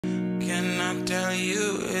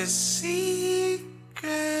a secret.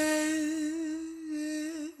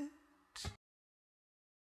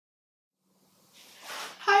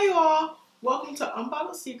 Hi y'all, welcome to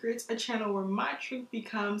Unbottled Secrets, a channel where my truth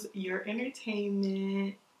becomes your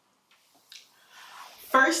entertainment.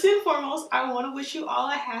 First and foremost, I want to wish you all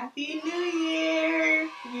a happy new year.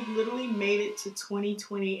 We've literally made it to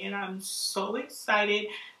 2020 and I'm so excited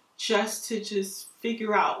just to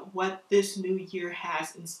figure out what this new year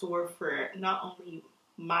has in store for not only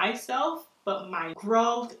myself, but my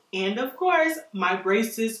growth and of course my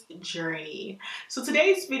braces journey. So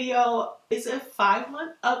today's video is a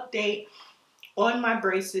 5-month update on my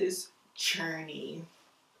braces journey.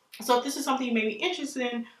 So if this is something you may be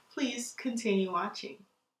interested in, please continue watching.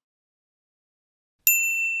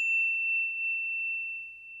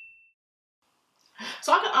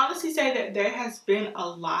 So I can honestly say that there has been a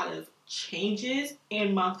lot of changes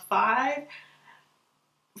in month 5.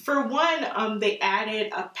 For one, they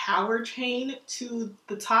added a power chain to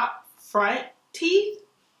the top front teeth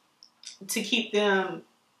to keep them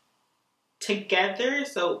together.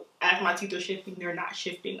 So as my teeth are shifting, they're not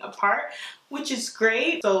shifting apart, which is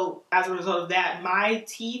great. So as a result of that, my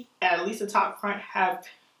teeth, at least the top front, have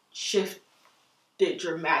shifted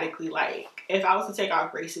dramatically. Like if I was to take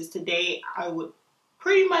off braces today, I would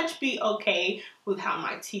pretty much be okay with how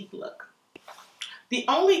my teeth look. The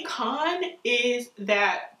only con is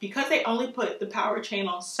that because they only put the power chain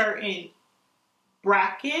on certain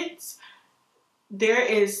brackets, there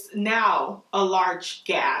is now a large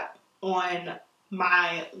gap on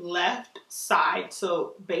my left side.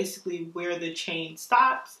 So basically where the chain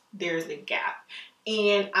stops, there's a gap.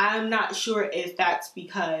 And I'm not sure if that's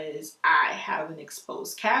because I have an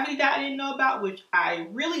exposed cavity that I didn't know about, which I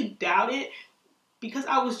really doubt it, because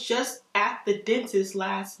I was just at the dentist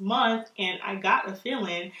last month and I got a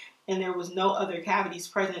fill-in and there was no other cavities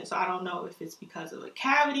present. So I don't know if it's because of a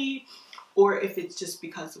cavity or if it's just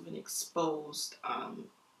because of an exposed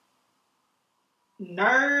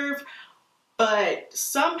nerve. But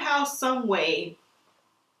somehow, some way,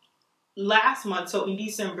 last month, so in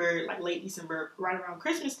December, like late December, right around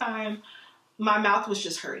Christmas time, my mouth was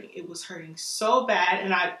just hurting. It was hurting so bad.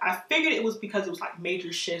 And I figured it was because it was like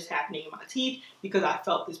major shifts happening in my teeth because I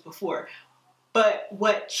felt this before. But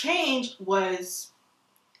what changed was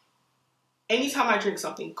anytime I drink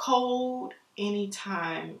something cold,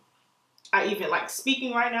 anytime I even like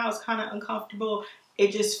speaking right now is kind of uncomfortable.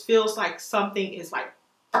 It just feels like something is like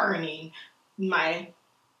burning my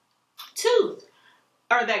tooth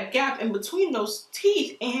or that gap in between those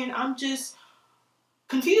teeth. And I'm just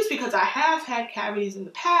confused because I have had cavities in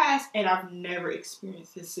the past and I've never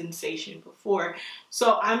experienced this sensation before.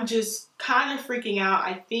 So I'm just kind of freaking out.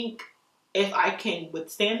 I think if I can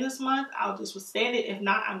withstand this month, I'll just withstand it. If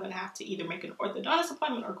not, I'm going to have to either make an orthodontist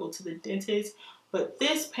appointment or go to the dentist. But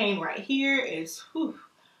this pain right here is, whew,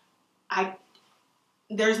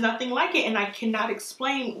 there's nothing like it and I cannot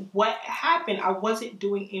explain what happened. I wasn't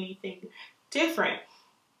doing anything different.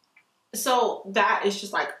 So that is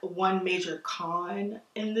just like one major con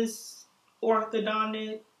in this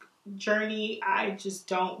orthodontic journey. I just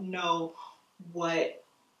don't know what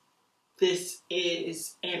this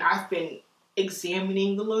is. And I've been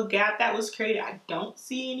examining the little gap that was created. I don't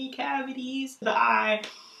see any cavities. The eye,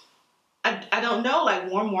 I don't know,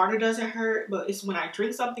 like warm water doesn't hurt, but it's when I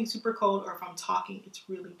drink something super cold or if I'm talking, it's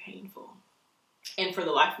really painful. And for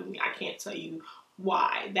the life of me, I can't tell you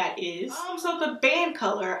why that is. So the band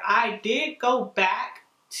color, I did go back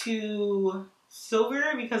to silver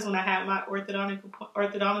because when I had my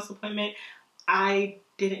orthodontist appointment, I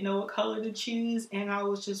didn't know what color to choose, and I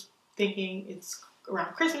was just thinking it's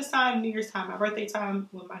around Christmas time, New Year's time, my birthday time,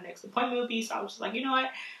 when my next appointment would be. So I was just like, you know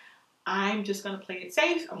what? I'm just gonna play it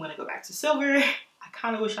safe. I'm gonna go back to silver. I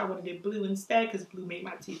kind of wish I would have did blue instead because blue made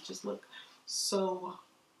my teeth just look so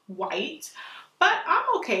white. But I'm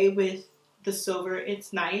okay with the silver.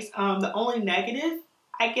 It's nice. The only negative,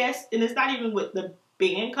 I guess, and it's not even with the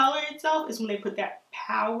band color itself, is when they put that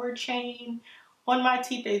power chain on my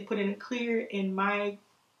teeth. They put in a clear, and my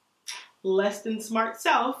less than smart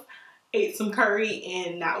self ate some curry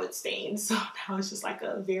and now it's stained. So now it's just like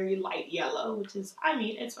a very light yellow, which is, I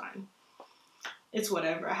mean, it's fine. It's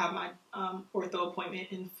whatever. I have my ortho appointment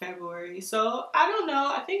in February. So I don't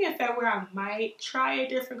know. I think in February I might try a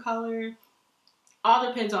different color. All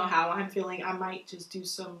depends on how I'm feeling. I might just do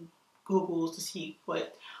some Googles to see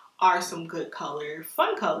what are some good color,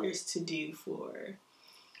 fun colors to do for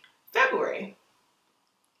February.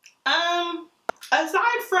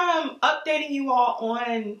 Aside from updating you all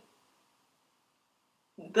on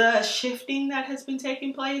the shifting that has been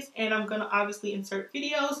taking place, and I'm gonna obviously insert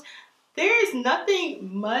videos, there is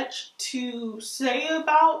nothing much to say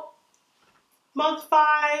about month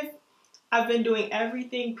 5. I've been doing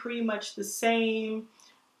everything pretty much the same.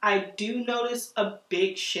 I do notice a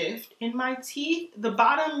big shift in my teeth. The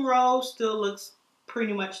bottom row still looks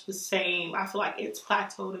pretty much the same. I feel like it's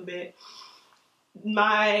plateaued a bit.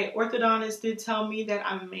 My orthodontist did tell me that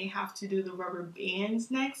I may have to do the rubber bands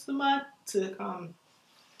next month to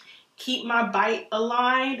keep my bite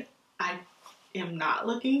aligned. I am not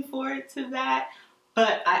looking forward to that,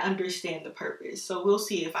 but I understand the purpose. So we'll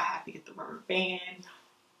see if I have to get the rubber band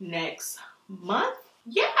next month.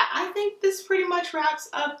 Yeah, I think this pretty much wraps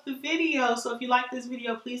up the video. So if you like this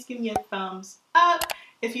video, please give me a thumbs up.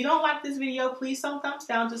 If you don't like this video, please don't thumbs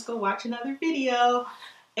down. Just go watch another video.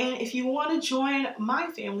 And if you want to join my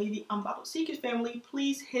family, the Unbottled Secrets family,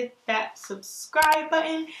 please hit that subscribe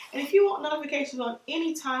button. And if you want notifications on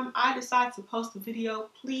any time I decide to post a video,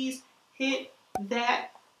 please hit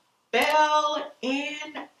that bell.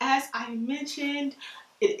 And as I mentioned,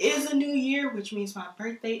 it is a new year, which means my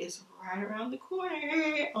birthday is right around the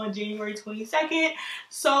corner on January 22nd.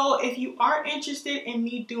 So if you are interested in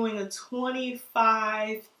me doing a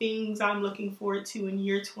 25 things I'm looking forward to in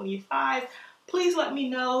year 25, please let me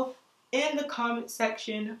know in the comment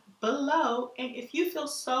section below. And if you feel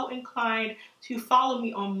so inclined to follow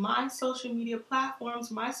me on my social media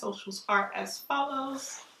platforms, my socials are as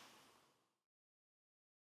follows.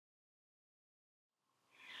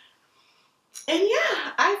 And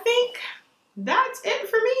yeah, I think that's it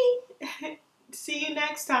for me. See you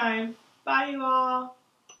next time. Bye, you all.